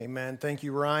Amen. Thank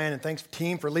you, Ryan, and thanks,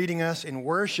 team, for leading us in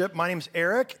worship. My name's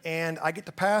Eric, and I get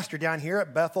to pastor down here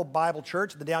at Bethel Bible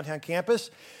Church, the downtown campus.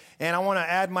 And I want to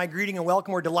add my greeting and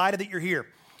welcome. We're delighted that you're here.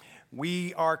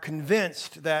 We are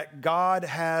convinced that God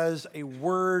has a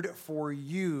word for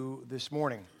you this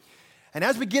morning. And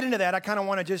as we get into that, I kind of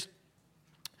want to just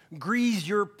grease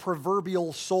your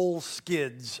proverbial soul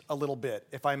skids a little bit,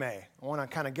 if I may. I want to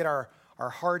kind of get our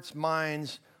hearts,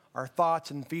 minds, our thoughts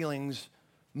and feelings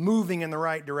moving in the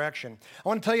right direction. I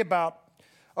want to tell you about,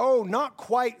 not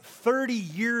quite 30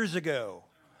 years ago,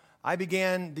 I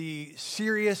began the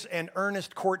serious and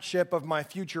earnest courtship of my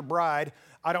future bride.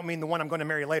 I don't mean the one I'm going to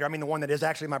marry later. I mean the one that is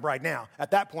actually my bride now.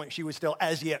 At that point, she was still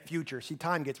as yet future. See,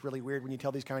 time gets really weird when you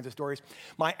tell these kinds of stories.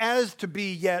 My as to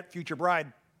be yet future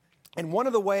bride. And one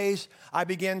of the ways I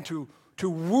began to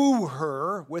woo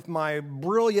her with my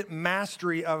brilliant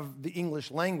mastery of the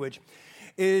English language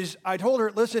is I told her,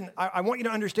 listen, I want you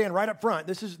to understand right up front,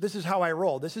 this is how I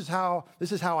roll. This is how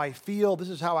I feel. This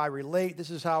is how I relate. This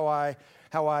is how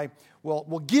I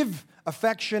will give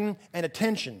affection and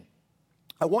attention.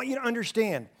 I want you to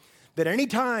understand that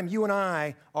anytime you and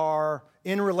I are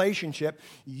in a relationship,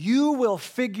 you will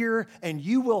figure and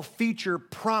you will feature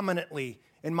prominently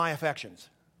in my affections.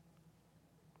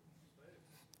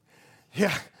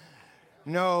 Yeah.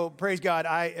 No, praise God,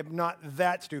 I am not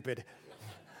that stupid.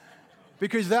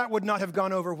 Because that would not have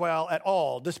gone over well at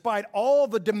all, despite all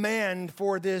the demand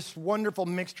for this wonderful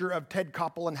mixture of Ted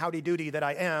Koppel and howdy doody that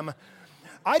I am.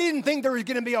 I didn't think there was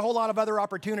going to be a whole lot of other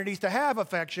opportunities to have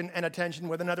affection and attention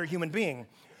with another human being.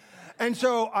 And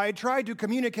so I tried to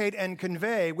communicate and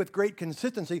convey with great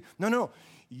consistency, no,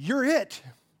 you're it.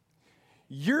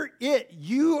 You're it.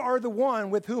 You are the one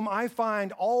with whom I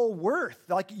find all worth.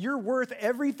 Like you're worth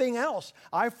everything else.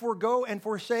 I forego and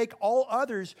forsake all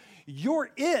others.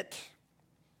 You're it.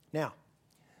 Now,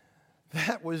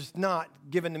 that was not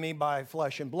given to me by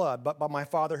flesh and blood, but by my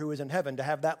Father who is in heaven to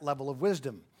have that level of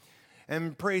wisdom.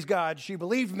 And praise God, she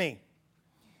believed me.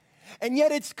 And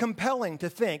yet it's compelling to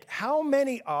think how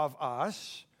many of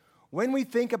us, when we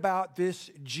think about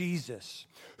this Jesus,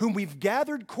 whom we've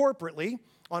gathered corporately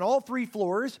on all three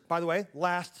floors. By the way,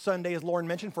 last Sunday, as Lauren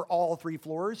mentioned, for all three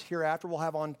floors. Hereafter, we'll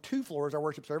have on 2 floors our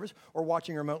worship service or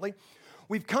watching remotely.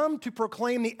 We've come to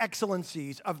proclaim the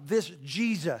excellencies of this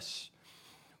Jesus.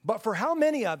 But for how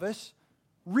many of us,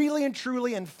 really and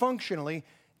truly and functionally,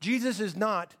 Jesus is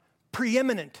not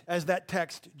preeminent, as that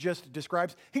text just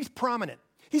describes. He's prominent.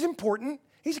 He's important.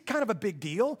 He's kind of a big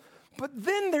deal. But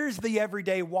then there's the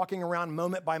everyday walking around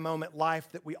moment by moment life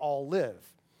that we all live.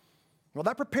 Well,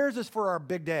 that prepares us for our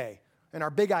big day and our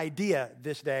big idea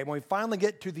this day. When we finally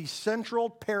get to the central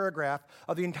paragraph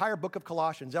of the entire book of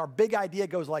Colossians, our big idea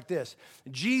goes like this: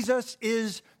 Jesus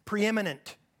is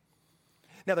preeminent.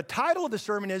 Now, the title of the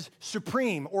sermon is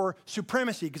Supreme or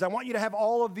Supremacy, because I want you to have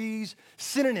all of these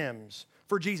synonyms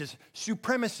for Jesus.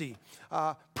 Supremacy,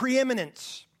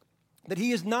 preeminence, that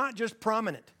he is not just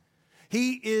prominent.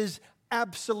 He is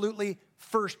absolutely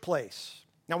first place.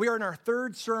 Now, we are in our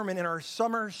 3rd sermon in our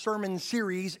summer sermon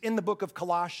series in the book of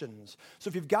Colossians. So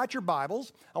if you've got your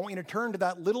Bibles, I want you to turn to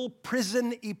that little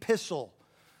prison epistle,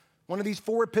 one of these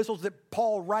 4 epistles that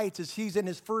Paul writes as he's in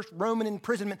his first Roman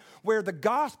imprisonment, where the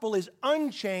gospel is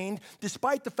unchained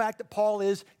despite the fact that Paul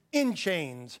is in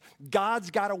chains.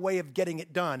 God's got a way of getting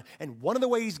it done. And one of the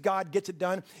ways God gets it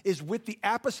done is with the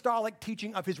apostolic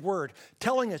teaching of his word,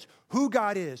 telling us who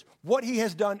God is, what he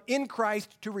has done in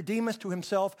Christ to redeem us to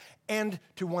himself and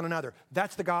to one another.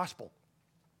 That's the gospel.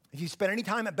 If you spent any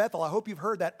time at Bethel, I hope you've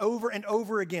heard that over and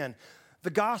over again. The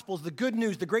gospel is the good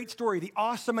news, the great story, the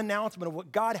awesome announcement of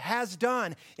what God has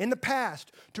done in the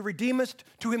past to redeem us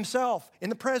to himself in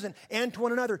the present and to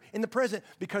one another in the present,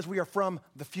 because we are from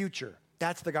the future.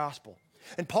 That's the gospel.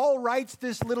 And Paul writes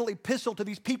this little epistle to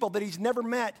these people that he's never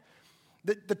met.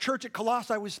 The church at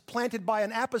Colossae was planted by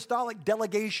an apostolic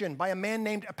delegation, by a man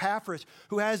named Epaphras,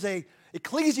 who has a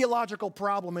ecclesiological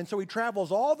problem. And so he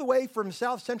travels all the way from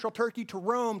south central Turkey to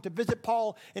Rome to visit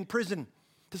Paul in prison,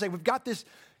 to say, we've got this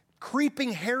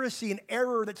creeping heresy and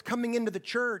error that's coming into the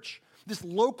church, this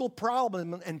local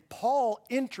problem. And Paul,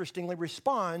 interestingly,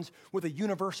 responds with a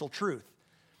universal truth.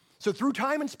 So through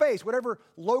time and space, whatever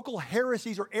local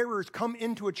heresies or errors come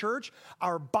into a church,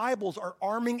 our Bibles are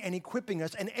arming and equipping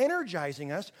us and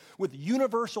energizing us with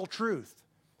universal truth.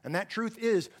 And that truth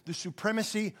is the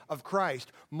supremacy of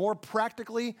Christ. More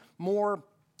practically, more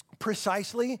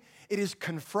precisely, it is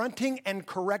confronting and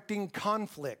correcting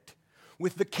conflict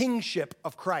with the kingship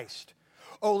of Christ.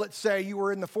 Oh, let's say you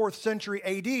were in the 4th century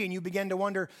AD and you began to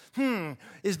wonder,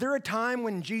 is there a time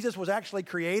when Jesus was actually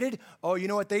created? Oh, you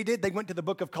know what they did? They went to the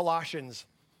book of Colossians.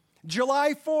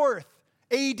 July 4th,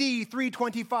 AD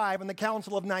 325 in the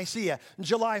Council of Nicaea,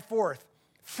 July 4th.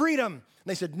 Freedom. And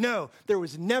they said, no, there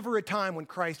was never a time when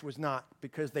Christ was not,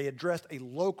 because they addressed a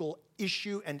local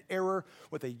issue and error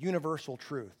with a universal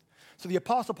truth. So the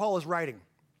Apostle Paul is writing.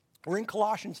 We're in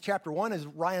Colossians chapter 1, as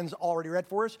Ryan's already read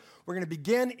for us. We're going to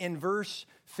begin in verse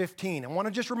 15. I want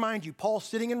to just remind you, Paul's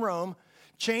sitting in Rome,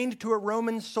 chained to a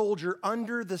Roman soldier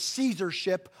under the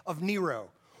Caesarship of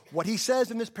Nero. What he says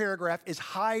in this paragraph is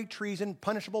high treason,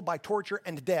 punishable by torture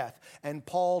and death, and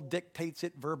Paul dictates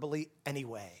it verbally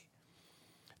anyway.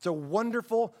 It's a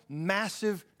wonderful,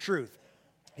 massive truth.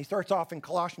 He starts off in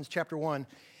Colossians chapter 1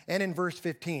 and in verse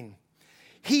 15.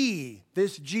 He,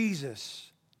 this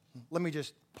Jesus, let me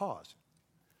just pause.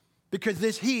 Because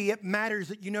this he, it matters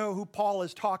that you know who Paul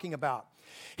is talking about.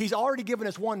 He's already given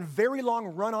us one very long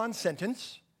run-on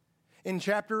sentence in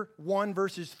chapter 1,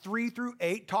 verses 3 through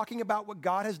 8, talking about what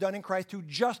God has done in Christ to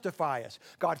justify us.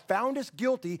 God found us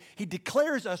guilty. He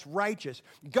declares us righteous.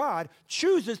 God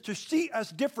chooses to see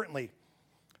us differently.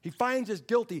 He finds us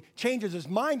guilty, changes his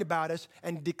mind about us,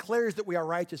 and declares that we are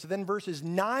righteous. And then verses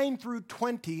 9 through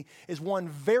 20 is one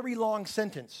very long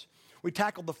sentence. We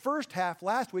tackled the first half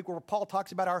last week where Paul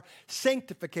talks about our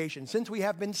sanctification. Since we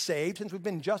have been saved, since we've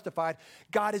been justified,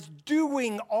 God is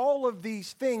doing all of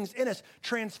these things in us,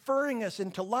 transferring us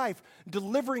into life,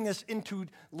 delivering us into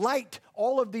light,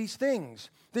 all of these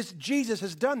things. This Jesus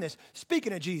has done this.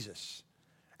 Speaking of Jesus,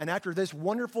 and after this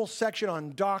wonderful section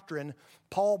on doctrine,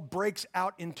 Paul breaks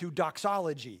out into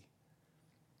doxology.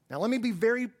 Now, let me be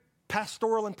very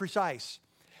pastoral and precise.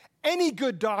 Any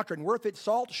good doctrine worth its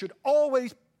salt should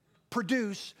always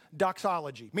produce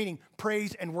doxology, meaning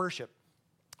praise and worship.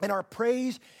 And our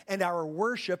praise and our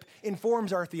worship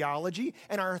informs our theology,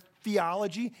 and our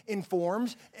theology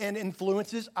informs and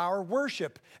influences our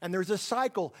worship. And there's a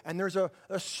cycle, and there's a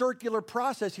circular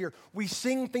process here. We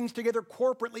sing things together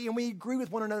corporately, and we agree with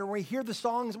one another. We hear the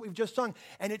songs that we've just sung,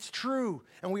 and it's true,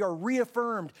 and we are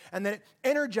reaffirmed, and then it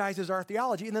energizes our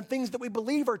theology, and the things that we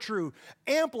believe are true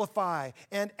amplify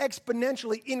and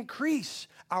exponentially increase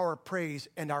our praise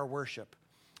and our worship.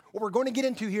 What we're going to get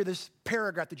into here, this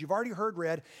paragraph that you've already heard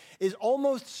read, is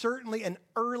almost certainly an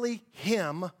early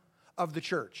hymn of the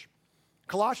church.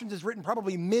 Colossians is written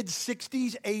probably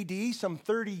mid-60s AD, some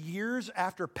 30 years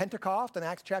after Pentecost in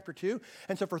Acts chapter 2.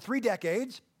 And so for 3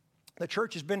 decades, the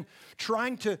church has been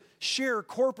trying to share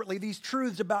corporately these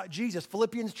truths about Jesus.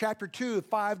 Philippians chapter 2,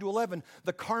 5 to 11,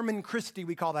 the Carmen Christi,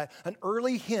 we call that, an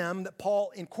early hymn that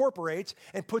Paul incorporates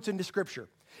and puts into Scripture.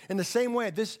 In the same way,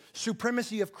 this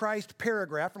supremacy of Christ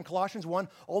paragraph from Colossians 1,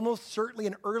 almost certainly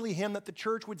an early hymn that the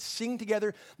church would sing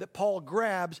together that Paul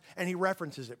grabs and he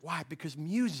references it. Why? Because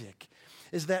music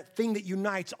is that thing that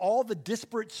unites all the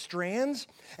disparate strands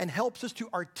and helps us to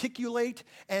articulate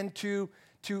and to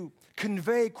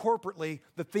convey corporately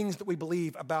the things that we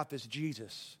believe about this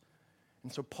Jesus.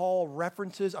 And so Paul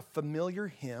references a familiar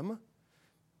hymn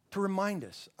to remind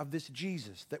us of this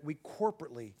Jesus that we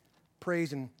corporately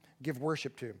praise and give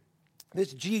worship to.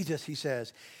 This Jesus, he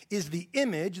says, is the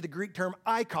image, the Greek term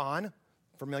icon,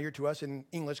 familiar to us in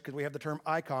English because we have the term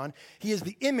icon. He is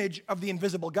the image of the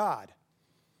invisible God.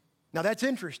 Now that's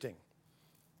interesting.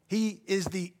 He is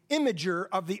the imager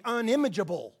of the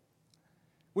unimageable,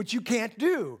 which you can't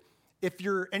do if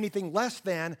you're anything less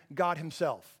than God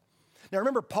himself. Now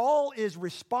remember, Paul is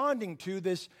responding to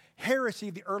this heresy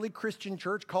of the early Christian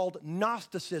church called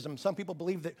Gnosticism. Some people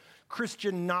believe that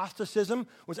Christian Gnosticism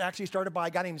was actually started by a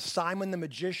guy named Simon the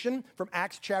magician from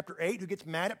Acts chapter 8 who gets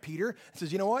mad at Peter and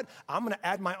says, you know what, I'm going to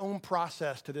add my own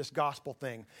process to this gospel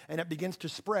thing. And it begins to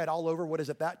spread all over what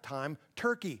is at that time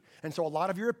Turkey. And so a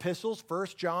lot of your epistles, 1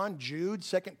 John, Jude,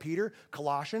 2 Peter,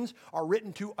 Colossians, are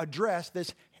written to address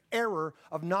this error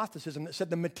of Gnosticism that said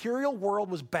the material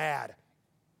world was bad.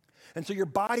 And so your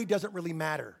body doesn't really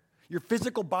matter. Your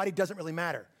physical body doesn't really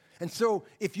matter. And so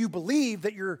if you believe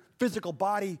that your physical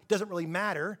body doesn't really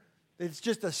matter, it's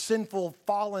just a sinful,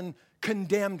 fallen,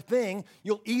 condemned thing,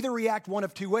 you'll either react one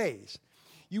of two ways.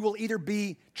 You will either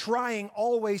be trying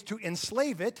always to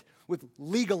enslave it with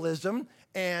legalism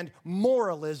and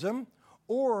moralism,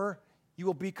 or you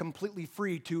will be completely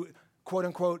free to, quote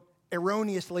unquote,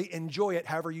 erroneously enjoy it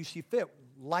however you see fit.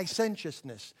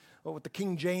 Licentiousness, or what the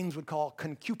King James would call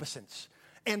concupiscence.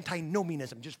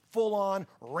 Antinomianism, just full-on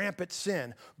rampant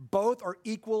sin. Both are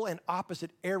equal and opposite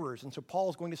errors. And so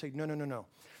Paul is going to say, no.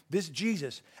 This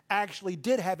Jesus actually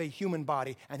did have a human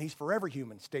body, and he's forever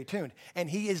human. Stay tuned. And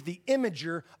he is the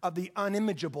imager of the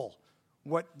unimageable.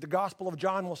 What the Gospel of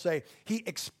John will say, he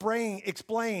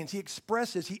explains, he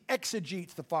expresses, he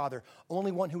exegetes the Father.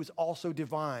 Only one who is also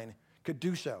divine could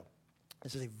do so.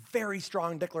 This is a very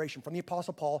strong declaration from the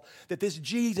Apostle Paul that this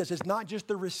Jesus is not just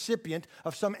the recipient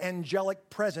of some angelic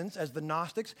presence, as the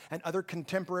Gnostics and other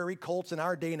contemporary cults in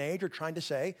our day and age are trying to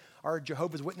say. Our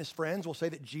Jehovah's Witness friends will say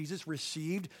that Jesus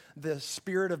received the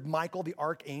spirit of Michael, the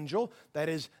archangel. That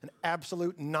is an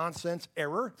absolute nonsense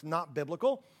error. It's not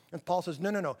biblical. And Paul says,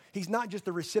 no. He's not just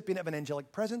the recipient of an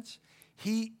angelic presence.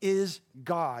 He is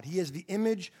God. He is the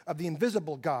image of the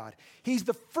invisible God. He's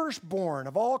the firstborn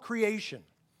of all creation.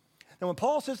 Now, when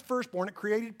Paul says firstborn, it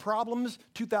created problems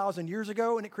 2,000 years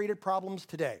ago, and it created problems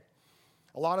today.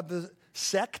 A lot of the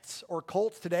sects or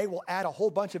cults today will add a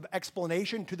whole bunch of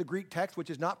explanation to the Greek text,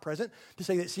 which is not present, to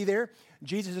say that, see there,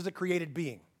 Jesus is a created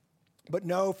being. But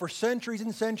no, for centuries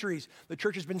and centuries, the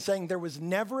church has been saying there was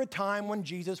never a time when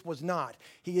Jesus was not.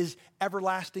 He is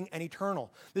everlasting and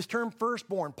eternal. This term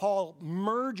firstborn, Paul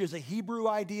merges a Hebrew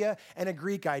idea and a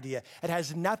Greek idea. It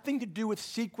has nothing to do with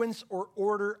sequence or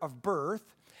order of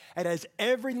birth. It has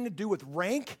everything to do with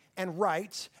rank and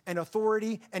rights and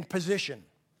authority and position.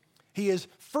 He is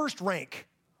first rank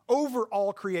over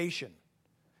all creation.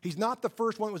 He's not the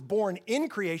first one that was born in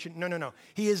creation. No.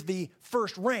 He is the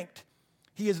first ranked.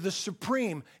 He is the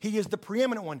supreme. He is the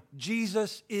preeminent one.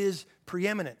 Jesus is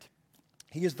preeminent.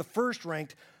 He is the first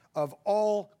ranked of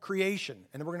all creation.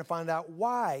 And then we're going to find out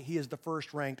why he is the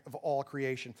first ranked of all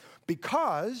creation.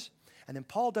 Because, and then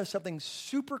Paul does something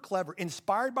super clever,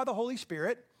 inspired by the Holy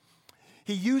Spirit.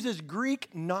 He uses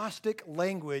Greek Gnostic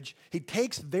language. He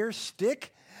takes their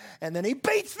stick and then he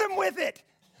beats them with it.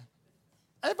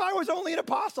 If I was only an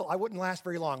apostle, I wouldn't last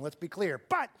very long, let's be clear.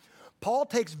 But Paul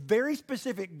takes very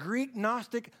specific Greek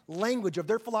Gnostic language of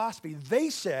their philosophy.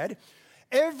 They said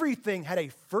everything had a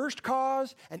first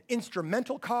cause, an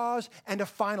instrumental cause, and a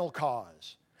final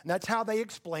cause. And that's how they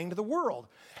explained the world.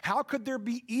 How could there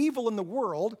be evil in the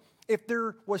world if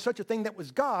there was such a thing that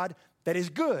was God that is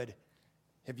good?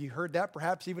 Have you heard that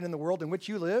perhaps even in the world in which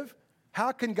you live?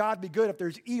 How can God be good if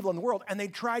there's evil in the world? And they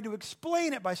tried to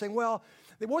explain it by saying, well,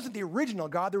 it wasn't the original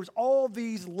God. There was all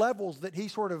these levels that he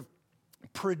sort of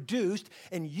produced,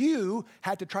 and you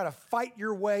had to try to fight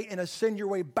your way and ascend your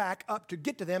way back up to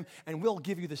get to them, and we'll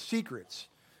give you the secrets.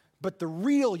 But the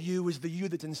real you is the you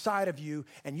that's inside of you,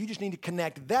 and you just need to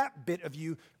connect that bit of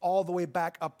you all the way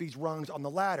back up these rungs on the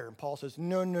ladder. And Paul says,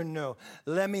 no.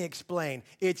 Let me explain.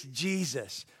 It's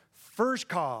Jesus. First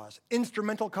cause,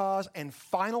 instrumental cause, and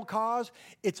final cause.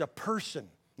 It's a person,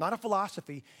 not a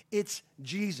philosophy. It's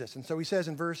Jesus. And so he says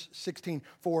in verse 16,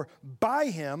 for by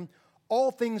him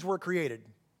all things were created.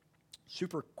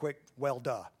 Super quick, well,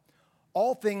 duh.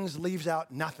 All things leaves out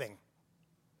nothing.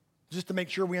 Just to make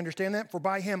sure we understand that, for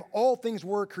by him all things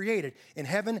were created in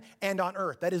heaven and on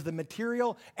earth. That is the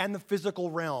material and the physical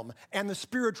realm and the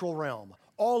spiritual realm,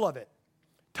 all of it.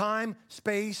 Time,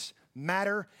 space,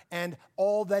 matter, and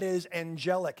all that is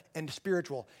angelic and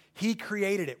spiritual. He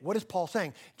created it. What is Paul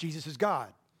saying? Jesus is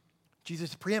God.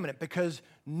 Jesus is preeminent because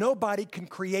nobody can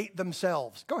create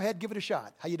themselves. Go ahead, give it a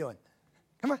shot. How you doing?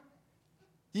 Come on.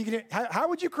 How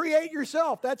would you create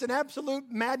yourself? That's an absolute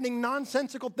maddening,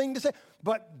 nonsensical thing to say.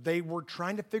 But they were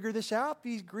trying to figure this out,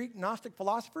 these Greek Gnostic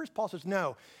philosophers. Paul says,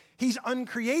 no, he's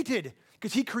uncreated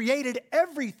because he created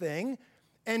everything,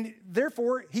 and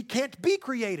therefore he can't be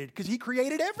created because he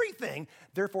created everything.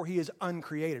 Therefore, he is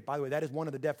uncreated. By the way, that is one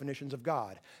of the definitions of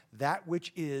God, that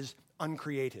which is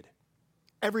uncreated.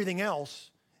 Everything else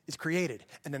is created,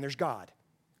 and then there's God,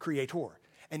 creator.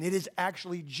 And it is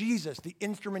actually Jesus, the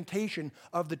instrumentation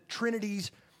of the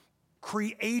Trinity's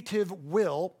creative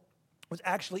will, was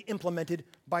actually implemented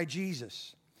by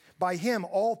Jesus. By him,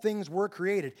 all things were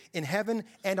created in heaven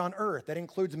and on earth. That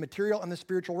includes the material and the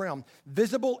spiritual realm,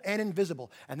 visible and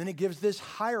invisible. And then it gives this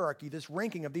hierarchy, this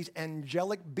ranking of these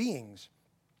angelic beings,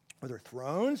 whether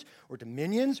thrones or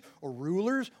dominions or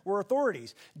rulers or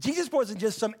authorities. Jesus wasn't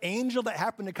just some angel that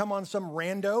happened to come on some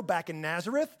rando back in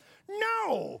Nazareth.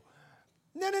 No.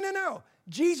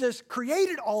 Jesus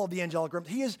created all of the angelic realms.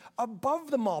 He is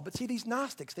above them all. But see, these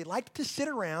Gnostics, they liked to sit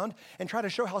around and try to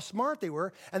show how smart they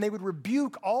were, and they would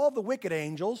rebuke all the wicked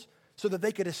angels so that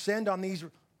they could ascend on these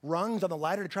rungs on the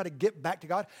ladder to try to get back to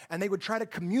God, and they would try to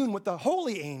commune with the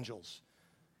holy angels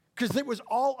because it was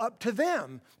all up to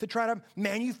them to try to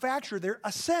manufacture their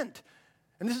ascent.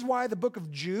 And this is why the book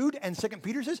of Jude and 2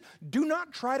 Peter says, do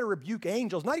not try to rebuke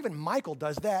angels. Not even Michael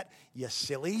does that, you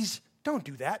sillies. Don't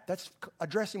do that. That's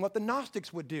addressing what the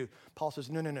Gnostics would do. Paul says,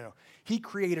 no. He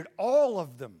created all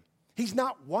of them. He's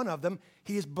not one of them.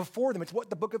 He is before them. It's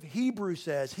what the book of Hebrews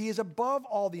says. He is above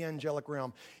all the angelic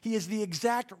realm. He is the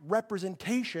exact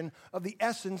representation of the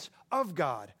essence of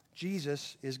God.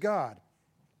 Jesus is God.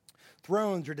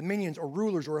 Thrones or dominions or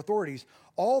rulers or authorities,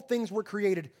 all things were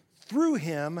created through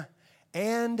him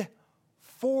and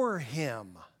for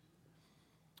him.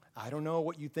 I don't know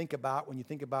what you think about when you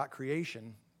think about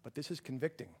creation, but this is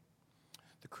convicting.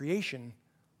 The creation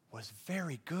was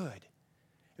very good.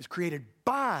 It was created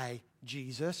by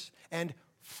Jesus and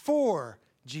for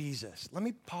Jesus. Let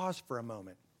me pause for a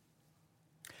moment.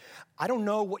 I don't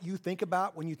know what you think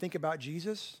about when you think about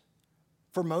Jesus.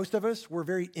 For most of us, we're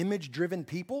very image-driven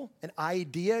people and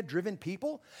idea-driven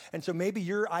people. And so maybe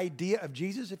your idea of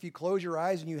Jesus, if you close your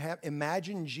eyes and you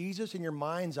imagine Jesus in your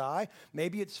mind's eye,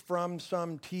 maybe it's from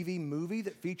some TV movie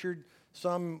that featured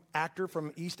some actor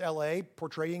from East LA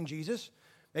portraying Jesus.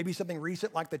 Maybe something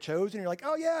recent like The Chosen. You're like,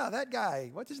 oh yeah, that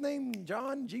guy. What's his name?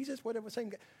 John? Jesus? Whatever, same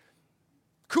guy.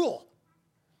 Cool.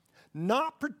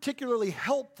 Not particularly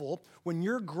helpful when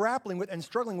you're grappling with and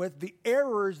struggling with the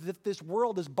errors that this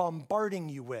world is bombarding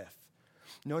you with.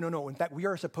 No. In fact, we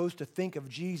are supposed to think of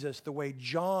Jesus the way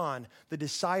John, the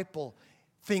disciple,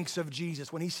 thinks of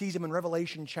Jesus when he sees him in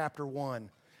Revelation chapter 1,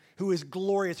 who is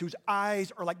glorious, whose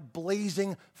eyes are like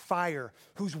blazing fire,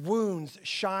 whose wounds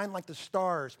shine like the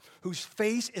stars, whose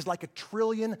face is like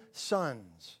 1,000,000,000,000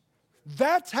 suns.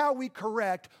 That's how we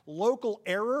correct local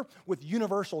error with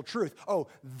universal truth. Oh,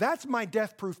 that's my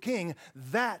death-proof king.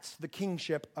 That's the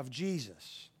kingship of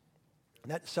Jesus.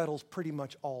 And that settles pretty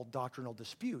much all doctrinal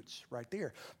disputes right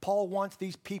there. Paul wants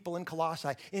these people in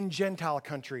Colossae, in Gentile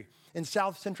country, in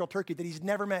South Central Turkey that he's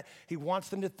never met. He wants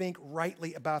them to think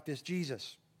rightly about this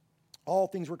Jesus. All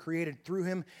things were created through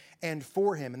him and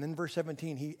for him. And then verse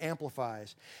 17, he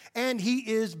amplifies. And he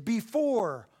is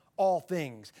before all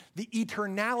things. The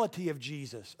eternality of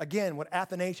Jesus. Again, what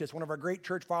Athanasius, one of our great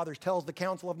church fathers, tells the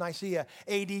Council of Nicaea,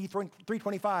 AD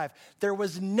 325. There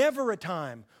was never a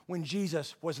time when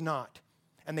Jesus was not.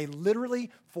 And they literally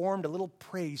formed a little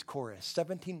praise chorus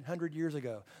 1,700 years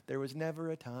ago. There was never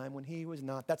a time when he was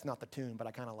not. That's not the tune, but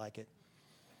I kind of like it.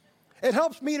 It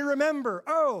helps me to remember,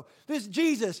 oh, this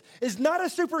Jesus is not a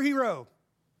superhero.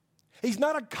 He's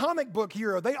not a comic book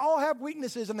hero. They all have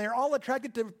weaknesses and they're all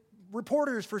attracted to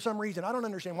reporters for some reason. I don't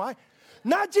understand why.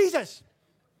 Not Jesus.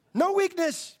 No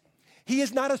weakness. He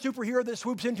is not a superhero that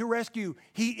swoops in to rescue.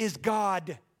 He is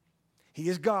God. He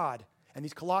is God. And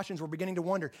these Colossians were beginning to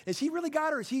wonder, is he really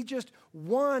God or is he just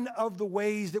one of the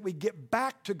ways that we get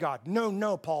back to God?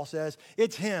 No, Paul says,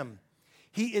 it's him.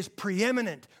 He is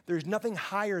preeminent. There's nothing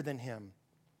higher than him.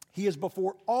 He is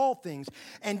before all things.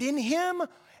 And in him,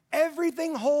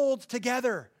 everything holds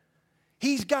together.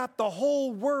 He's got the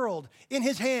whole world in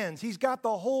his hands. He's got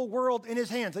the whole world in his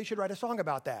hands. They should write a song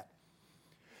about that.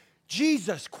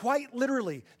 Jesus, quite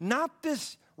literally, not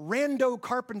this rando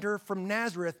carpenter from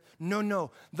Nazareth. No.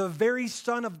 The very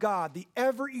Son of God, the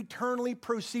ever-eternally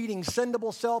proceeding,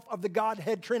 sendable self of the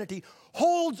Godhead Trinity,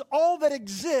 holds all that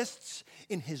exists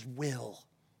in his will.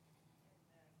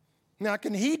 Now,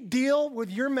 can he deal with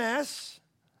your mess?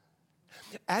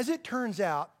 As it turns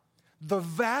out, the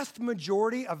vast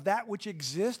majority of that which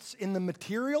exists in the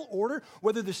material order,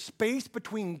 whether the space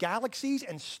between galaxies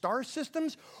and star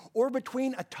systems or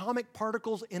between atomic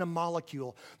particles in a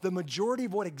molecule, the majority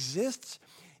of what exists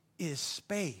is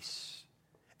space.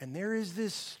 And there is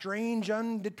this strange,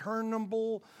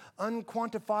 undeterminable,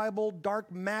 unquantifiable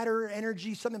dark matter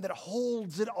energy, something that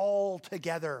holds it all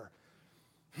together.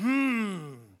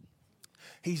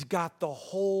 He's got the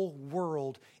whole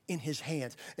world in his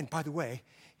hands. And by the way,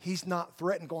 he's not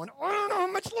threatened going, I don't know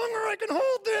how much longer I can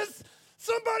hold this.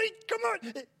 Somebody, come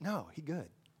on. No, he's good.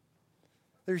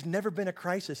 There's never been a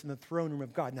crisis in the throne room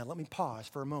of God. Now, let me pause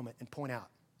for a moment and point out.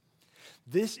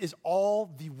 This is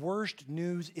all the worst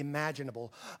news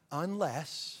imaginable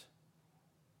unless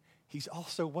he's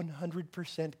also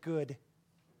 100% good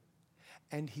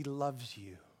and he loves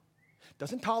you.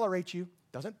 Doesn't tolerate you,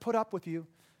 doesn't put up with you,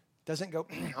 doesn't go,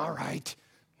 all right.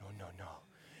 No.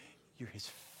 You're his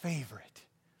favorite.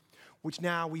 Which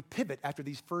now we pivot after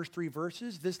these first 3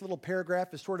 verses. This little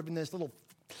paragraph is sort of in this little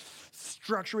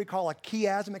structure we call a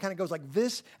chiasm. It kind of goes like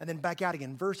this and then back out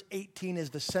again. Verse 18 is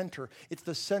the center. It's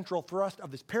the central thrust of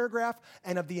this paragraph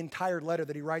and of the entire letter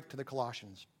that he writes to the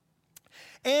Colossians.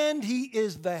 And he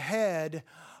is the head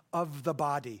of the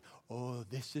body. Oh,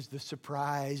 this is the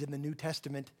surprise in the New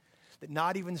Testament. That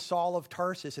not even Saul of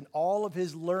Tarsus and all of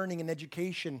his learning and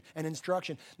education and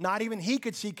instruction, not even he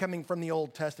could see coming from the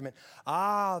Old Testament.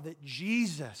 That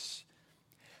Jesus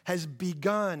has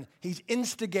begun, he's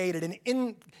instigated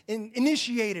and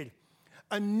initiated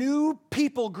a new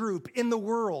people group in the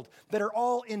world that are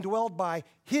all indwelled by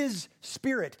his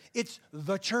Spirit. It's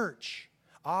the church.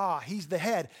 He's the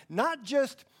head, not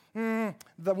just the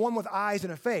one with eyes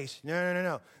and a face.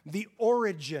 No. The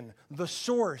origin, the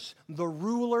source, the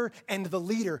ruler, and the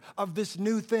leader of this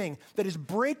new thing that is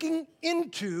breaking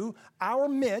into our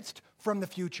midst from the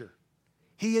future.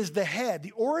 He is the head,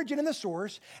 the origin and the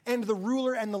source, and the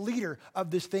ruler and the leader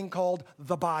of this thing called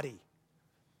the body.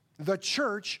 The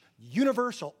church,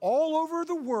 universal, all over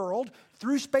the world,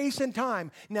 through space and time.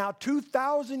 Now,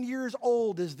 2,000 years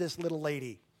old is this little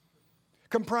lady,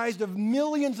 comprised of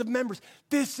millions of members.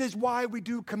 This is why we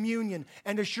do communion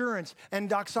and assurance and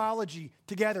doxology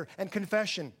together and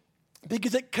confession.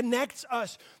 Because it connects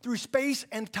us through space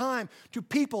and time to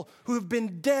people who have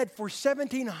been dead for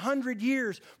 1,700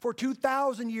 years, for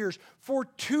 2,000 years, for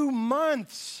 2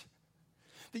 months,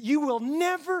 that you will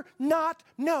never not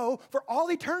know for all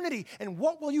eternity. And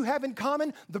what will you have in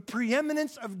common? The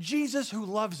preeminence of Jesus who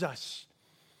loves us.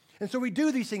 And so we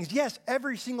do these things, yes,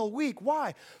 every single week.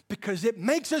 Why? Because it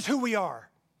makes us who we are.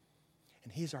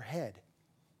 And He's our head,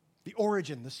 the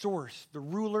origin, the source, the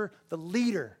ruler, the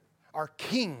leader, our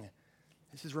king.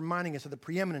 This is reminding us of the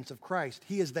preeminence of Christ.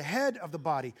 He is the head of the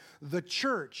body, the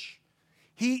church.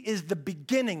 He is the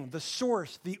beginning, the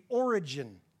source, the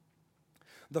origin,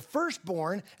 the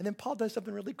firstborn. And then Paul does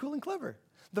something really cool and clever.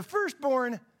 The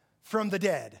firstborn from the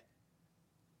dead.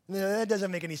 Now, that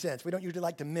doesn't make any sense. We don't usually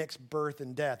like to mix birth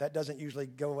and death. That doesn't usually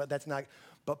go, that's not,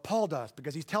 but Paul does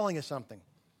because he's telling us something.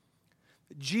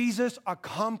 Jesus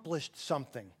accomplished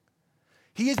something.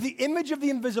 He is the image of the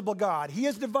invisible God. He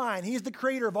is divine. He is the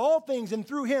creator of all things, and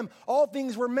through Him, all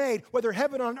things were made, whether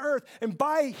heaven or on earth, and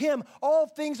by Him, all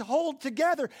things hold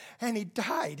together. And He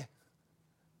died.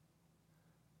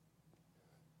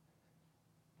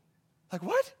 Like,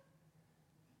 what?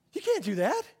 You can't do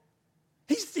that.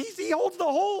 He holds the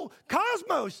whole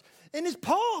cosmos in His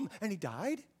palm, and He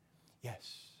died?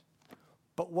 Yes.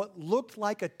 But what looked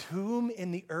like a tomb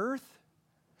in the earth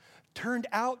turned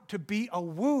out to be a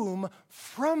womb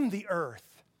from the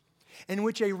earth in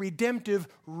which a redemptive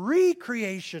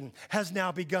recreation has now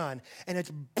begun. And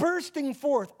it's bursting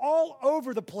forth all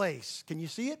over the place. Can you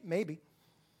see it? Maybe.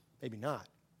 Maybe not.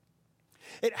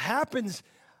 It happens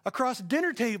across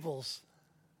dinner tables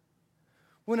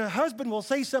when a husband will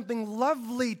say something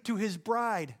lovely to his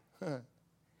bride.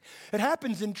 It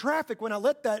happens in traffic when I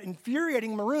let that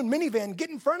infuriating maroon minivan get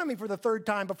in front of me for the 3rd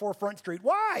time before Front Street.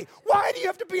 Why? Why do you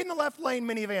have to be in the left lane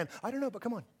minivan? I don't know, but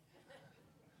come on.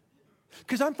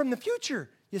 Because I'm from the future,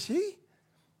 you see?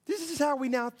 This is how we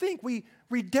now think. We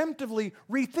redemptively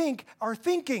rethink our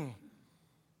thinking.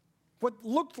 What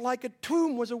looked like a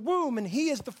tomb was a womb, and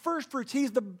He is the firstfruits.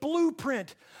 He's the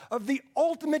blueprint of the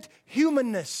ultimate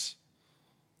humanness.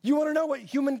 You want to know what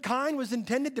humankind was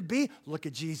intended to be? Look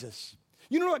at Jesus.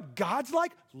 You know what God's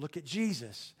like? Look at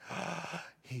Jesus.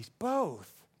 He's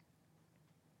both.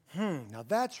 Now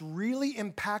that's really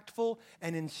impactful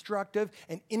and instructive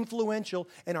and influential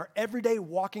in our everyday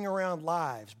walking around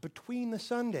lives between the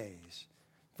Sundays.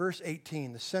 Verse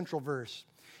 18, the central verse.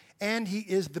 And He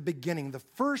is the beginning, the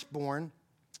firstborn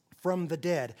from the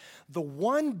dead. The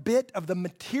one bit of the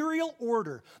material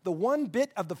order, the one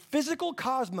bit of the physical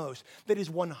cosmos that is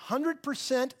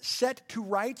 100% set to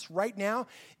rights right now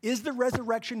is the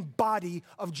resurrection body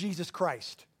of Jesus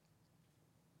Christ.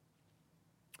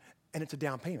 And it's a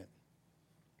down payment.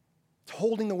 It's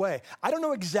holding the way. I don't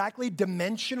know exactly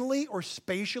dimensionally or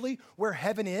spatially where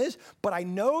heaven is, but I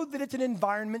know that it's an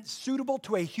environment suitable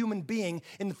to a human being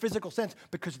in the physical sense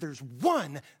because there's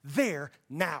one there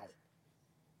now.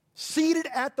 Seated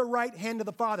at the right hand of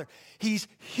the Father. He's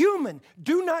human.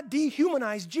 Do not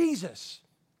dehumanize Jesus.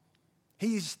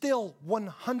 He's still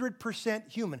 100%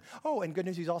 human. Oh, and good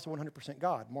news, He's also 100%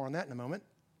 God. More on that in a moment.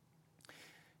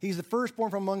 He's the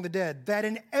firstborn from among the dead, that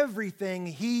in everything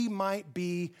He might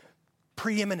be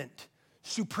preeminent,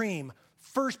 supreme,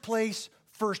 first place,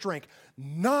 first rank,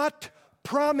 not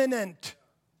prominent.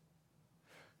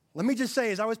 Let me just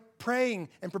say, as I was praying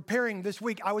and preparing this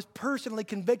week, I was personally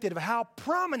convicted of how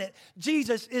prominent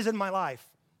Jesus is in my life.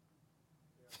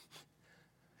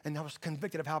 And I was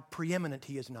convicted of how preeminent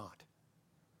He is not.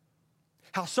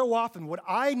 How so often what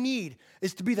I need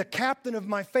is to be the captain of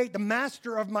my fate, the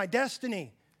master of my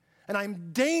destiny. And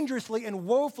I'm dangerously and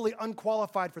woefully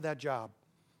unqualified for that job.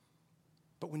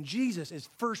 But when Jesus is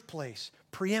first place,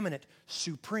 preeminent,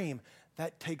 supreme,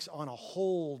 that takes on a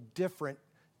whole different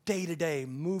day-to-day,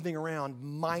 moving around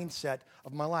mindset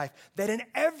of my life, that in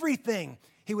everything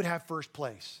He would have first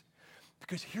place.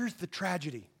 Because here's the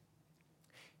tragedy.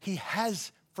 He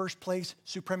has first place,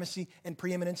 supremacy, and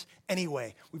preeminence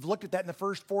anyway. We've looked at that in the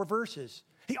first 4 verses.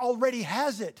 He already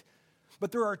has it.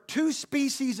 But there are 2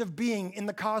 species of being in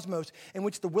the cosmos in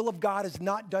which the will of God is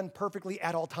not done perfectly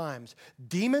at all times.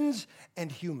 Demons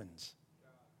and humans.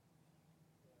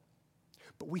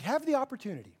 But we have the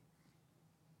opportunity,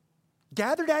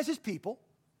 gathered as His people,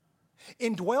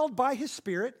 indwelled by His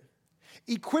Spirit,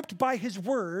 equipped by his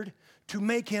word to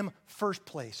make him first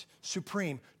place,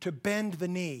 supreme, to bend the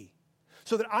knee.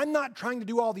 So that I'm not trying to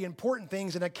do all the important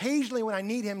things, and occasionally when I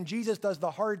need him, Jesus does the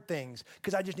hard things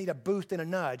because I just need a boost and a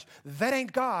nudge. That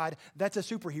ain't God, that's a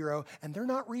superhero, and they're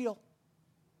not real.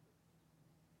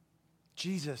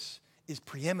 Jesus is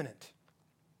preeminent.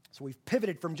 So we've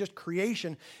pivoted from just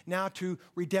creation now to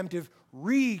redemptive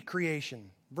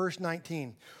recreation. Verse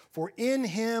 19, for in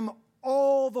him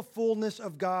all the fullness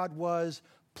of God was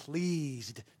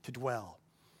pleased to dwell.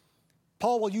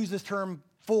 Paul will use this term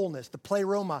fullness, the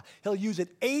pleroma. He'll use it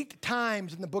 8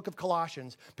 times in the book of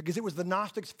Colossians because it was the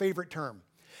Gnostics' favorite term.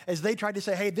 As they tried to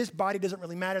say, hey, this body doesn't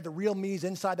really matter. The real me is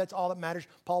inside. That's all that matters.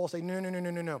 Paul will say,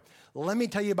 no. Let me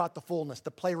tell you about the fullness,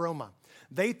 the pleroma.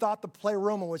 They thought the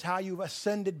pleroma was how you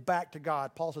ascended back to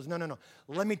God. Paul says, no.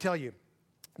 Let me tell you.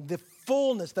 The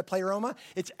fullness, the pleroma,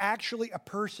 it's actually a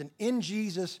person. In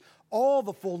Jesus, all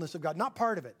the fullness of God, not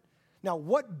part of it. Now,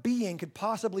 what being could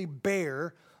possibly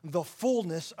bear the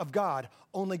fullness of God?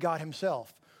 Only God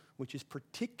himself, which is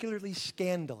particularly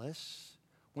scandalous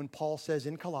when Paul says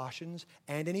in Colossians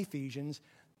and in Ephesians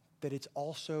that it's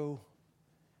also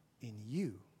in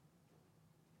you.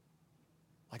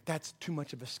 Like that's too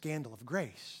much of a scandal of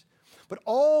grace. But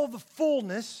all the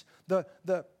fullness, the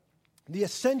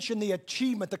ascension, the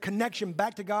achievement, the connection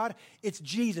back to God, it's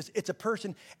Jesus. It's a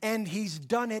person, and he's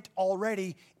done it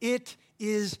already. It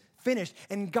is finished.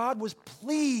 And God was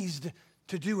pleased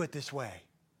to do it this way.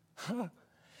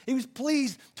 He was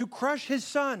pleased to crush his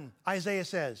son, Isaiah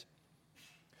says,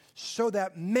 so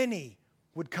that many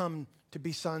would come to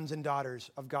be sons and daughters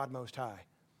of God Most High.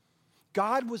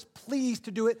 God was pleased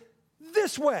to do it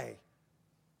this way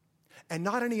and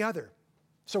not any other.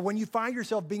 So when you find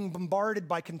yourself being bombarded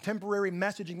by contemporary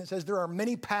messaging that says there are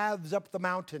many paths up the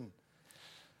mountain,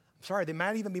 I'm sorry, they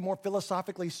might even be more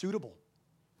philosophically suitable.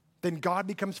 Then God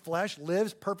becomes flesh,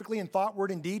 lives perfectly in thought, word,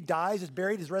 and deed, dies, is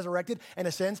buried, is resurrected, and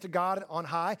ascends to God on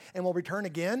high, and will return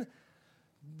again.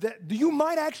 You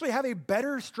might actually have a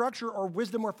better structure or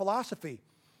wisdom or philosophy.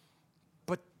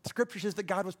 But Scripture says that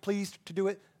God was pleased to do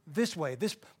it this way.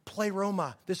 This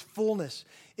pleroma, this fullness,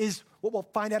 is what we'll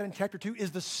find out in chapter 2,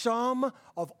 is the sum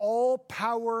of all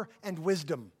power and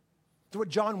wisdom. So what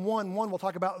John 1:1 will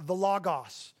talk about, the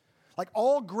Logos. Like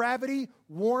all gravity,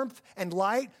 warmth, and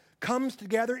light comes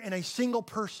together in a single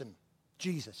person,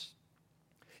 Jesus.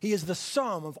 He is the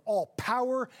sum of all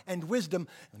power and wisdom.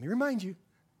 Let me remind you,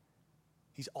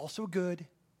 he's also good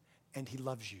and he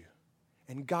loves you.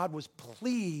 And God was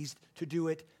pleased to do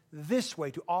it this way,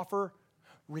 to offer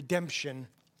redemption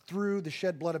through the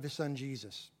shed blood of his son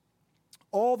Jesus.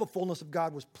 All the fullness of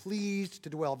God was pleased to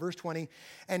dwell. Verse 20,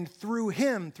 and through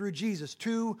him, through Jesus,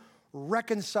 to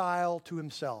reconcile to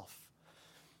himself,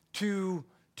 to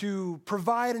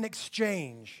provide an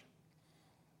exchange.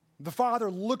 The Father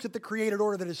looks at the created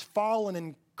order that is fallen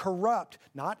and corrupt,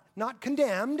 not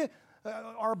condemned.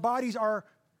 Our bodies are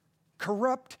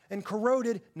corrupt and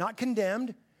corroded, not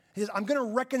condemned. He says, I'm going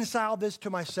to reconcile this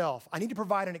to myself. I need to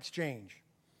provide an exchange.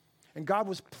 And God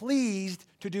was pleased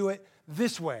to do it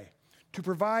this way, to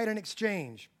provide an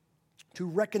exchange, to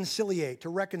reconciliate, to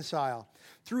reconcile.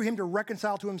 Through him to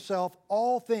reconcile to himself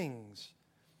all things.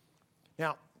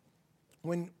 Now,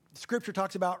 when Scripture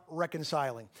talks about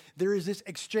reconciling, there is this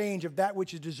exchange of that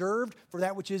which is deserved for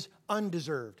that which is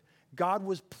undeserved. God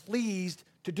was pleased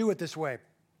to do it this way.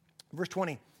 Verse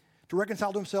 20, to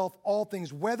reconcile to himself all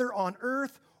things, whether on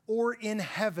earth or in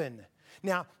heaven.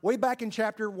 Now, way back in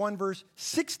chapter 1, verse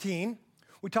 16,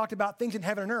 we talked about things in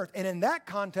heaven and earth. And in that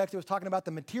context, it was talking about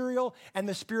the material and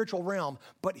the spiritual realm.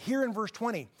 But here in verse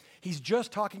 20, he's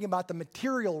just talking about the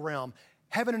material realm,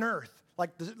 heaven and earth,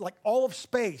 like all of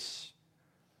space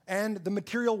and the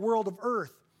material world of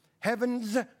earth,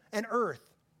 heavens and earth,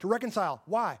 to reconcile.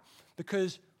 Why?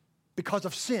 Because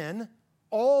of sin,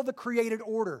 all the created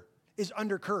order is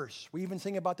under curse. We even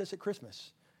sing about this at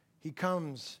Christmas. He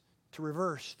comes to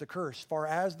reverse the curse. Far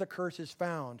as the curse is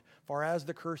found,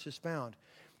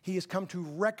 he has come to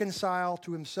reconcile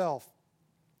to himself,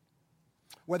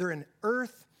 whether in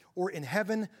earth or in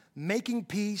heaven, making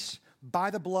peace by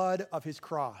the blood of his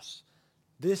cross.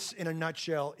 This, in a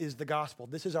nutshell, is the gospel.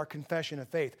 This is our confession of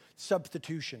faith.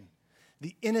 Substitution.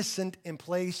 The innocent in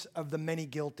place of the many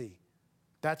guilty.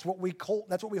 That's what we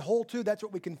hold to. That's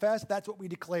what we confess. That's what we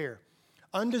declare.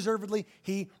 Undeservedly,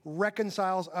 he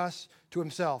reconciles us to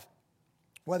himself.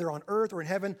 Whether on earth or in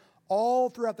heaven, all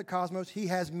throughout the cosmos, he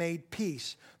has made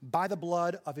peace by the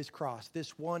blood of his cross.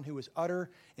 This one who is utter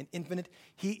and infinite,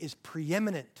 he is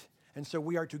preeminent. And so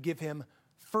we are to give him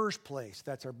first place.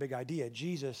 That's our big idea.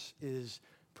 Jesus is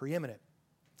preeminent.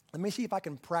 Let me see if I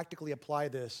can practically apply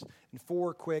this in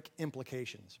 4 quick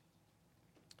implications.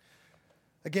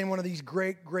 Again, one of these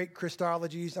great, great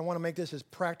Christologies. I want to make this as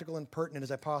practical and pertinent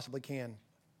as I possibly can.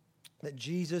 That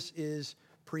Jesus is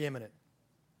preeminent.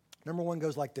 Number one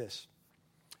goes like this.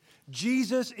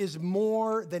 Jesus is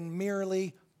more than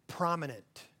merely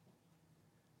prominent.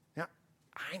 Now,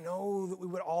 I know that we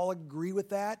would all agree with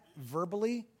that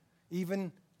verbally,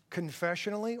 even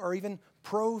confessionally, or even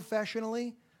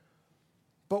professionally.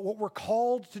 But what we're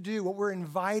called to do, what we're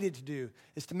invited to do,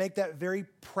 is to make that very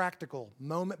practical,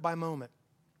 moment by moment.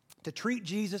 To treat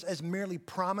Jesus as merely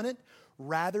prominent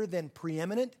rather than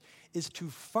preeminent is to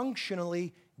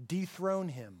functionally dethrone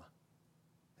him.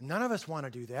 None of us want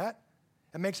to do that.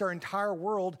 It makes our entire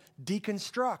world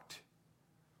deconstruct.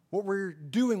 What we're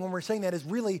doing when we're saying that is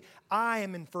really, I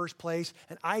am in first place,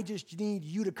 and I just need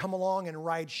you to come along and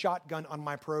ride shotgun on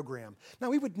my program. Now,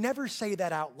 we would never say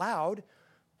that out loud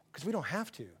because we don't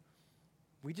have to.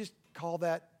 We just call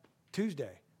that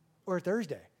Tuesday or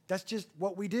Thursday. That's just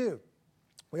what we do.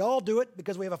 We all do it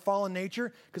because we have a fallen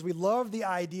nature, because we love the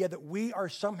idea that we are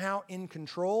somehow in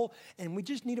control, and we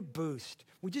just need a boost.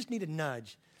 We just need a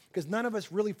nudge, because none of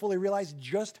us really fully realize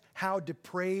just how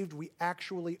depraved we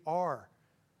actually are.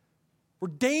 We're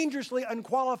dangerously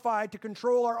unqualified to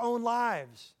control our own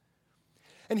lives.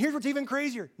 And here's what's even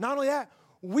crazier. Not only that,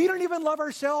 we don't even love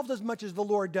ourselves as much as the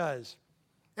Lord does.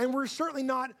 And we're certainly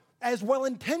not as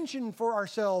well-intentioned for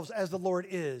ourselves as the Lord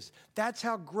is. That's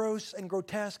how gross and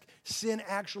grotesque sin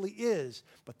actually is.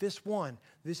 But this one,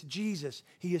 this Jesus,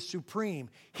 he is supreme.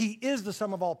 He is the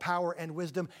sum of all power and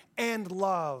wisdom and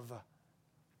love.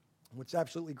 What's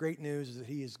absolutely great news is that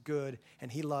he is good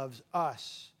and he loves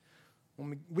us.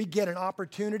 When we get an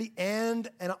opportunity and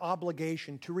an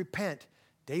obligation to repent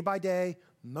day by day,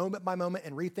 moment by moment,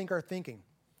 and rethink our thinking.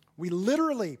 We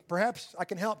literally, perhaps I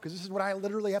can help because this is what I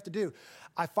literally have to do.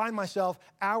 I find myself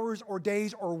hours or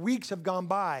days or weeks have gone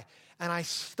by and I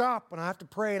stop and I have to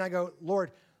pray and I go,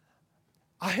 Lord,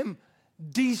 I am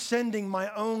descending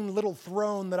my own little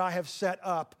throne that I have set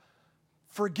up.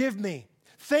 Forgive me.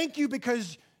 Thank you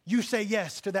because you say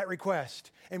yes to that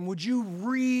request. And would you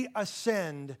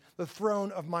reascend the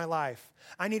throne of my life?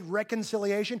 I need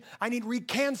reconciliation. I need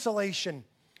recancellation.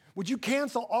 Would you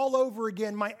cancel all over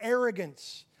again my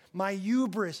arrogance, my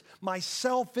hubris, my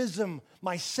selfism,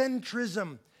 my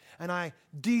centrism? And I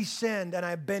descend and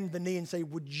I bend the knee and say,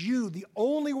 would you, the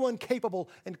only one capable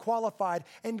and qualified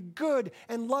and good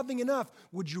and loving enough,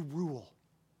 would you rule?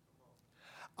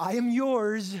 I am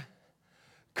yours.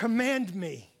 Command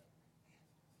me.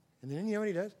 And then you know what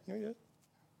he does? You know what he does?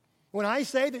 When I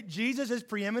say that Jesus is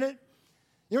preeminent,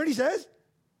 you know what he says?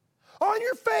 On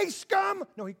your face, scum!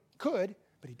 No, he could,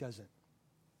 but he doesn't.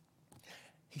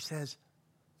 He says,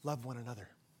 love one another.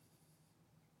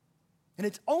 And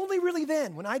it's only really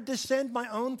then, when I descend my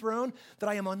own throne, that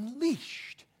I am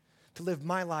unleashed to live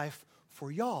my life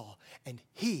for y'all. And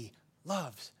he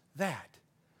loves that.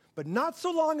 But not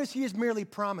so long as he is merely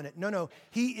prominent. No,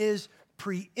 he is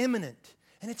preeminent.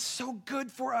 And it's so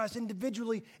good for us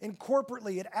individually and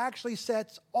corporately. It actually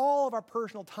sets all of our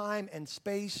personal time and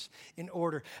space in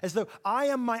order. As though I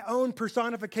am my own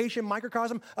personification,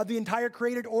 microcosm of the entire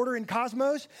created order in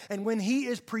cosmos. And when he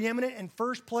is preeminent in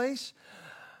first place,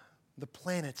 the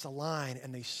planets align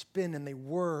and they spin and they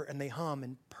whir and they hum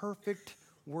in perfect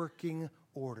working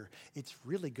order. It's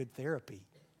really good therapy.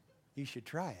 You should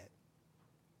try it.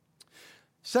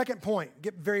 Second point,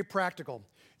 get very practical.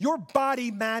 Your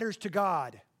body matters to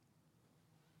God.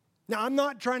 Now, I'm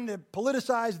not trying to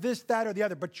politicize this, that, or the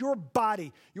other, but your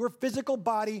body, your physical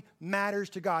body matters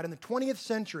to God. In the 20th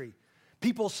century,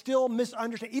 people still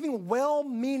misunderstand, even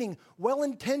well-meaning,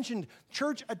 well-intentioned,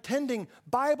 church-attending,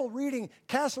 Bible-reading,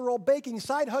 casserole baking,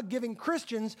 side hug-giving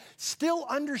Christians still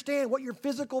understand what your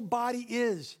physical body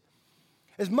is.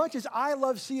 As much as I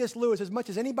love C.S. Lewis, as much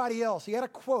as anybody else, he had a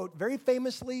quote very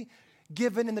famously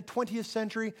given in the 20th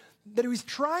century that he was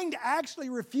trying to actually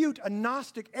refute a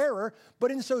Gnostic error,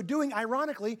 but in so doing,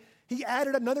 ironically, he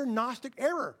added another Gnostic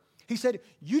error. He said,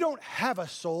 you don't have a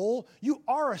soul, you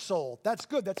are a soul. That's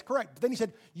good, that's correct. But then he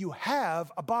said, you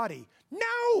have a body.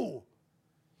 No!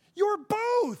 You're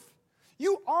both.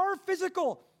 You are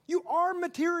physical. You are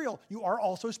material. You are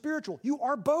also spiritual. You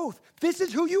are both. This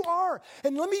is who you are.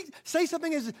 And let me say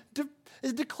something as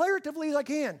declaratively as I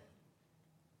can.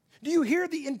 Do you hear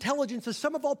the intelligence, the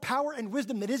sum of all power and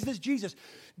wisdom that is this Jesus?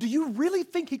 Do you really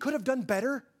think he could have done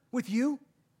better with you?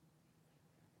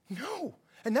 No.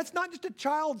 And that's not just a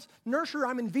child's nursery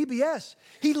rhyme in VBS.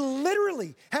 He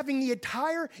literally, having the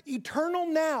entire eternal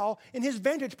now in his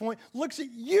vantage point, looks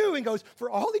at you and goes,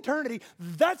 for all eternity,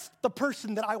 that's the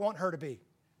person that I want her to be.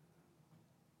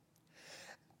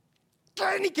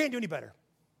 And he can't do any better.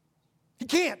 He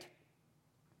can't.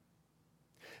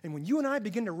 And when you and I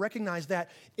begin to recognize that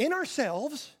in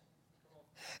ourselves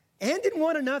and in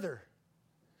one another,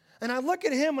 and I look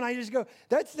at him and I just go,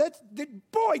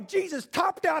 boy, Jesus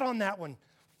topped out on that one.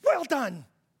 Well done.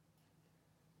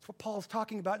 That's what Paul's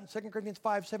talking about in 2 Corinthians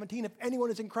 5:17. If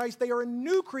anyone is in Christ, they are a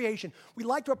new creation. We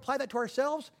like to apply that to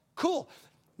ourselves. Cool.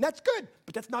 And that's good.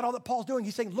 But that's not all that Paul's doing.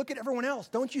 He's saying, look at everyone else.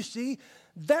 Don't you see?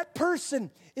 That person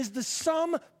is the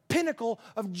sum pinnacle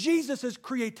of Jesus'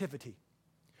 creativity.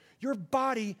 Your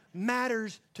body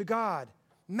matters to God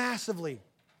massively.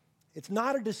 It's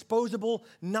not a disposable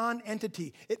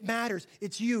non-entity. It matters.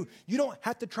 It's you. You don't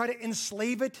have to try to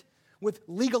enslave it with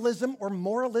legalism or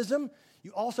moralism.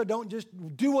 You also don't just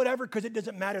do whatever because it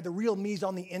doesn't matter. The real me's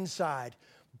on the inside.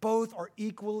 Both are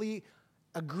equally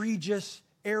egregious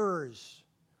errors.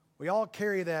 We all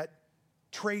carry that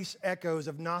trace echoes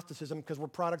of Gnosticism because we're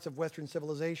products of Western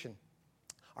civilization.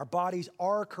 Our bodies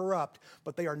are corrupt,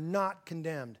 but they are not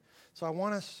condemned. So I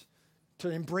want us to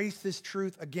embrace this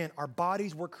truth again. Our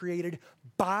bodies were created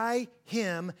by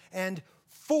Him and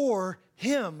for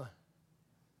Him.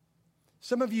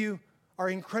 Some of you are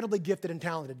incredibly gifted and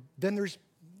talented. Then there's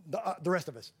the rest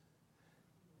of us.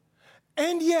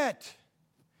 And yet,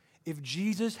 if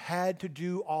Jesus had to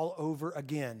do all over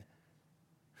again,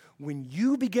 when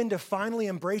you begin to finally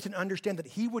embrace and understand that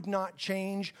He would not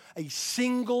change a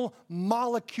single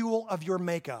molecule of your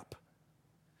makeup,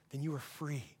 then you are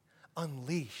free,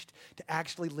 unleashed to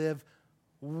actually live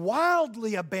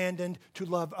wildly abandoned to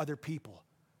love other people.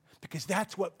 Because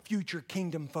that's what future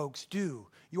kingdom folks do.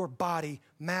 Your body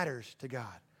matters to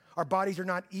God. Our bodies are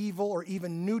not evil or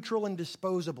even neutral and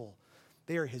disposable.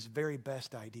 They are His very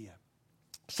best idea.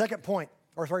 Third point.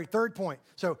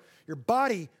 So your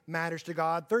body matters to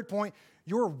God. Third point,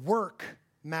 your work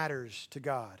matters to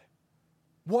God.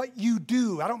 What you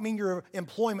do. I don't mean your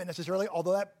employment necessarily,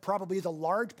 although that probably is a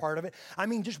large part of it. I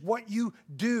mean just what you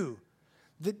do.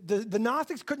 The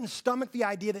Gnostics couldn't stomach the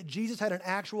idea that Jesus had an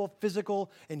actual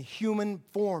physical and human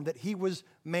form, that He was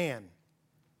man.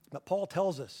 But Paul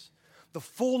tells us the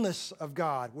fullness of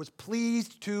God was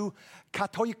pleased to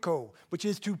katoiko, which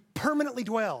is to permanently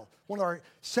dwell. One of our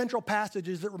central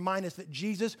passages that remind us that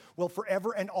Jesus will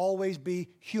forever and always be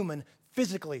human,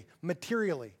 physically,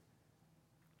 materially.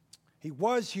 He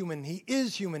was human, He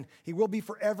is human, He will be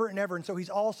forever and ever. And so He's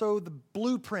also the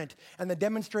blueprint and the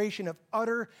demonstration of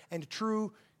utter and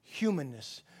true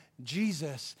humanness.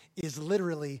 Jesus is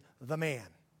literally the man.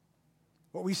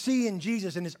 What we see in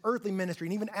Jesus in His earthly ministry,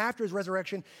 and even after His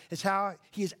resurrection, is how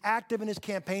He is active in His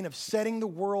campaign of setting the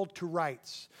world to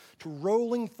rights, to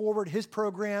rolling forward His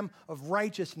program of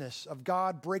righteousness, of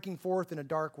God breaking forth in a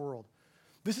dark world.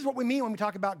 This is what we mean when we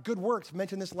talk about good works. I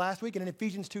mentioned this last week, and in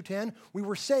Ephesians 2:10, we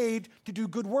were saved to do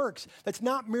good works. That's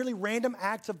not merely random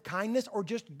acts of kindness or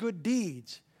just good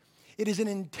deeds. It is an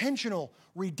intentional,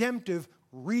 redemptive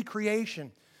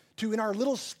recreation to, in our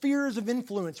little spheres of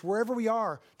influence, wherever we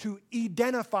are, to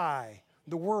identify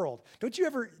the world. Don't you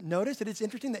ever notice that it's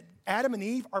interesting that Adam and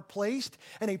Eve are placed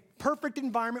in a perfect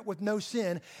environment with no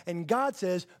sin, and God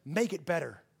says, make it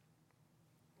better?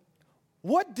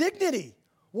 What dignity!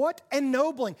 What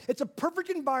ennobling. It's a perfect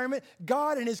environment.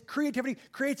 God in His creativity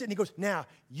creates it, and He goes, now,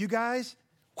 you guys,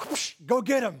 whoosh, go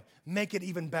get them. Make it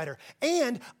even better.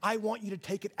 And I want you to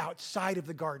take it outside of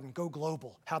the garden. Go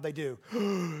global. How'd they do?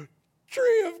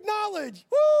 Tree of knowledge.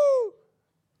 Woo!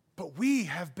 But we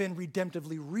have been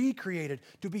redemptively recreated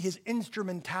to be His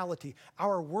instrumentality.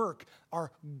 Our work, our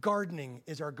gardening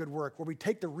is our good work, where we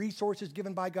take the resources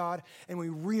given by God and we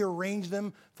rearrange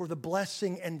them for the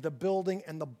blessing and the building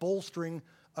and the bolstering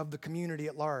of the community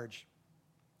at large.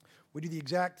 We do the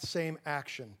exact same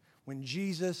action when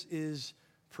Jesus is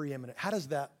preeminent. How does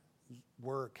that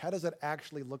work? How does that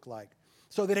actually look like?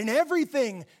 So that in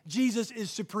everything, Jesus is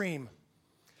supreme.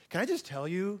 Can I just tell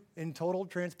you in total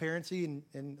transparency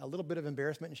and a little bit of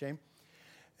embarrassment and shame?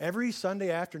 Every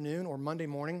Sunday afternoon or Monday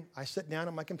morning, I sit down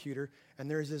at my computer and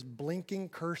there's this blinking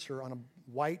cursor on a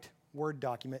white Word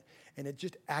document and it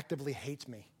just actively hates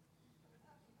me.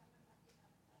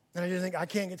 And I just think, I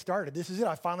can't get started. This is it.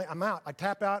 I'm out. I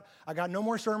tap out. I got no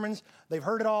more sermons. They've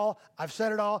heard it all. I've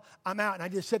said it all. I'm out. And I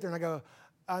just sit there and I go,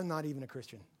 I'm not even a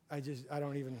Christian. I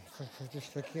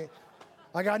can't.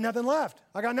 I got nothing left.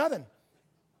 I got nothing.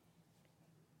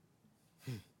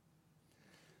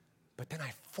 But then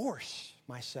I force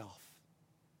myself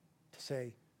to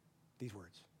say these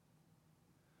words.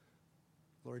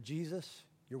 Lord Jesus,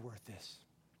 You're worth this.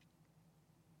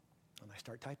 And I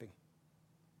start typing.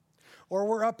 Or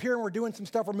we're up here and we're doing some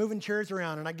stuff, we're moving chairs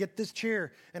around, and I get this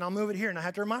chair and I'll move it here, and I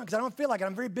have to remind, because I don't feel like it.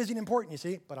 I'm very busy and important, you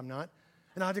see, but I'm not.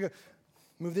 And I have to go,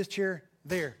 move this chair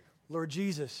there. Lord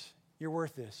Jesus, You're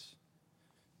worth this.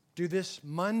 do this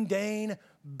mundane,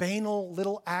 banal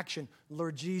little action.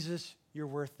 Lord Jesus, you're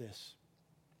worth this.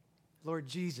 Lord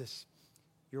Jesus,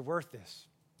 you're worth this.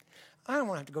 I don't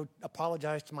want to have to go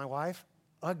apologize to my wife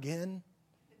again.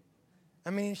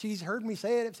 I mean, she's heard me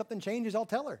say it. If something changes, I'll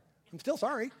tell her. I'm still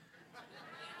sorry.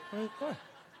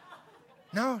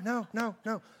 No.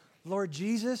 Lord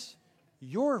Jesus,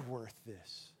 you're worth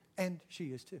this. And she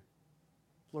is too.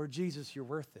 Lord Jesus, you're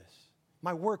worth this.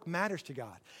 My work matters to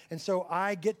God. And so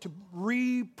I get to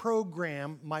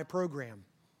reprogram my program.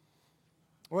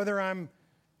 Whether I'm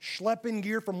schlepping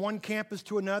gear from one campus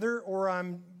to another, or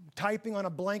I'm typing on a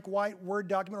blank white Word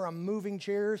document, or I'm moving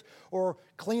chairs, or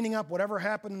cleaning up whatever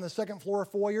happened in the second floor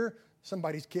foyer.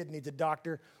 Somebody's kid needs a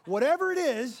doctor. Whatever it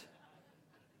is,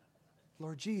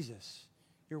 Lord Jesus,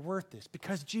 you're worth this.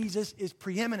 Because Jesus is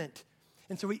preeminent.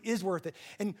 And so he is worth it.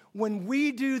 And when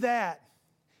we do that,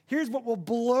 here's what will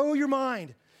blow your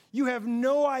mind. You have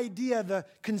no idea the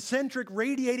concentric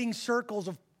radiating circles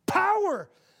of power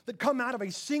that come out of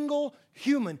a single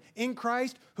human in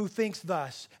Christ who thinks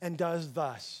thus and does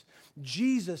thus.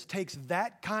 Jesus takes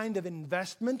that kind of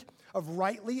investment of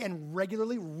rightly and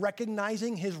regularly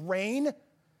recognizing his reign,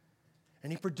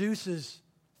 and he produces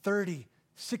 30,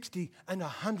 60, and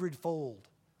 100-fold,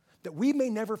 that we may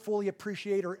never fully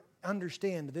appreciate or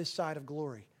understand this side of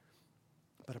glory.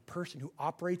 But a person who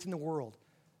operates in the world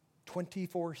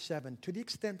 24/7 to the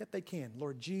extent that they can.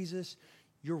 Lord Jesus,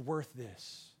 you're worth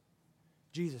this.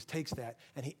 Jesus takes that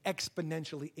and he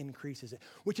exponentially increases it,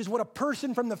 which is what a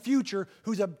person from the future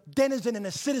who's a denizen and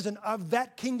a citizen of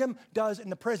that kingdom does in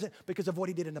the present because of what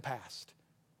he did in the past.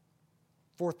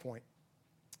 Fourth point,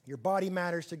 your body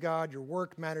matters to God, your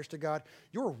work matters to God,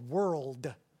 your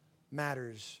world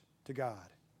matters to God.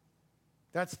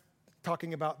 That's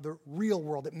talking about the real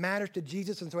world. It matters to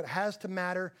Jesus, and so it has to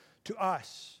matter to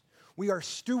us. We are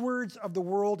stewards of the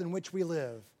world in which we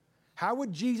live. How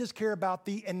would Jesus care about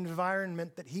the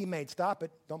environment that he made? Stop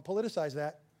it. Don't politicize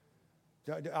that.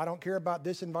 I don't care about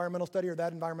this environmental study or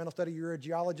that environmental study. You're a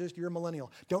geologist. You're a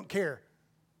millennial. Don't care.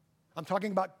 I'm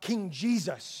talking about King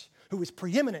Jesus, who is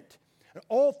preeminent. And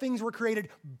all things were created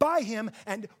by him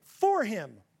and for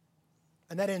him.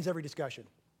 And that ends every discussion.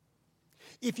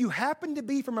 If you happen to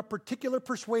be from a particular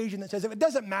persuasion that says, if it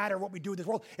doesn't matter what we do with this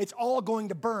world, it's all going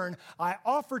to burn, I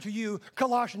offer to you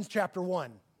Colossians chapter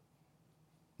 1.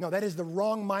 No, that is the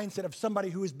wrong mindset of somebody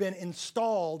who has been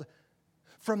installed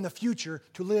from the future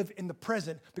to live in the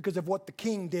present because of what the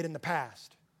king did in the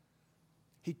past.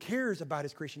 He cares about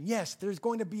his creation. Yes, there's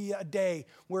going to be a day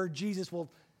where Jesus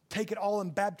will take it all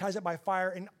and baptize it by fire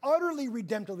and utterly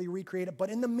redemptively recreate it.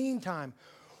 But in the meantime,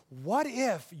 what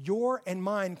if your and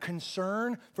mine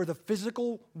concern for the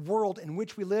physical world in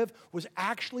which we live was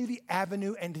actually the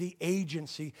avenue and the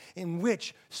agency in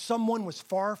which someone was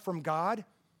far from God?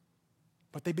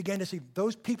 But they began to see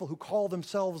those people who call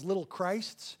themselves little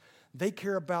Christs, they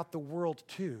care about the world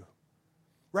too.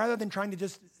 Rather than trying to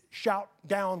just shout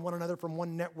down one another from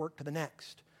one network to the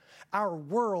next. Our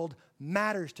world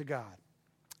matters to God.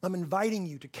 I'm inviting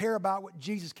you to care about what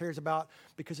Jesus cares about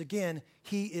because, again,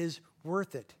 he is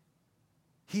worth it.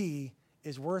 He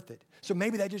is worth it. So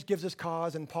maybe that just gives us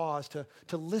cause and pause to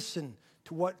listen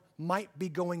to what might be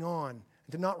going on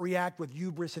and to not react with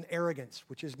hubris and arrogance,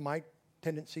 which is my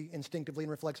tendency instinctively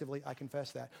and reflexively, I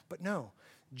confess that. But no,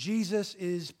 Jesus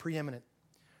is preeminent.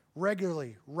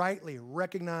 Regularly, rightly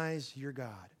recognize your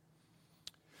God.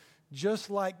 Just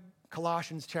like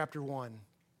Colossians chapter 1,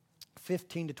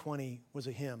 15 to 20 was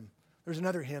a hymn. There's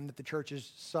another hymn that the church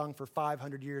has sung for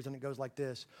 500 years, and it goes like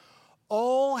this.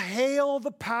 All hail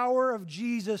the power of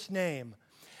Jesus' name.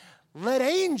 Let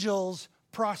angels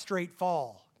prostrate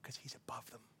fall, because he's above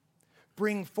them.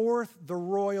 Bring forth the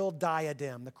royal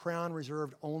diadem, the crown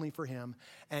reserved only for him,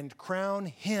 and crown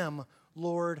him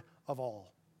Lord of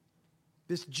all.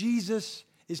 This Jesus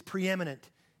is preeminent.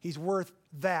 He's worth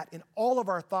that in all of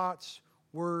our thoughts,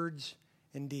 words,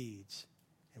 and deeds.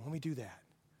 And when we do that,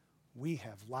 we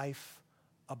have life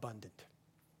abundant.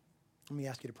 Let me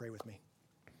ask you to pray with me.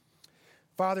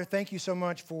 Father, thank you so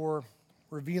much for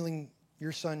revealing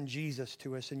your son Jesus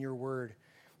to us in your word.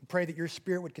 We pray that your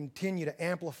Spirit would continue to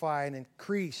amplify and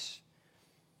increase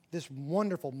this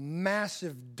wonderful,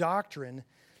 massive doctrine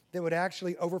that would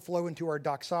actually overflow into our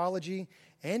doxology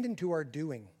and into our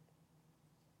doing.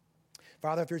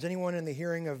 Father, if there's anyone in the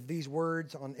hearing of these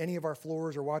words on any of our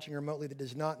floors or watching remotely that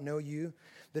does not know you,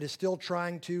 that is still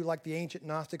trying to, like the ancient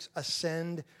Gnostics,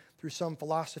 ascend through some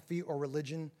philosophy or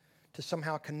religion to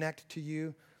somehow connect to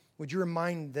you, would you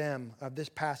remind them of this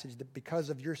passage that because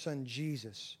of your son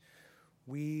Jesus,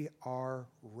 we are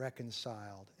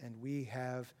reconciled and we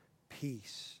have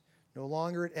peace, no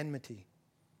longer at enmity.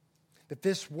 that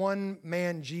this one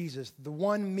man, Jesus, the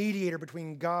one mediator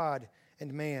between God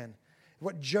and man,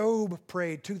 what Job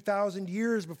prayed 2,000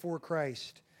 years before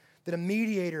Christ, that a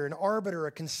mediator, an arbiter,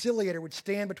 a conciliator would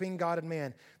stand between God and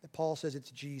man, that Paul says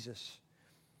it's Jesus.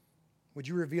 Would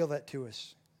you reveal that to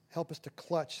us? Help us to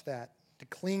clutch that, to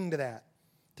cling to that,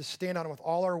 to stand on it with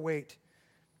all our weight.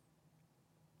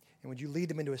 And would you lead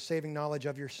them into a saving knowledge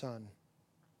of your Son,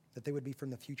 that they would be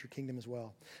from the future kingdom as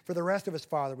well. For the rest of us,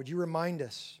 Father, would you remind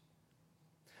us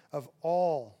of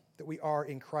all that we are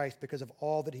in Christ because of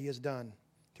all that he has done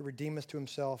to redeem us to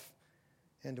himself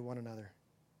and to one another.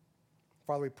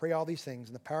 Father, we pray all these things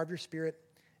in the power of your Spirit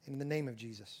and in the name of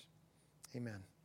Jesus. Amen.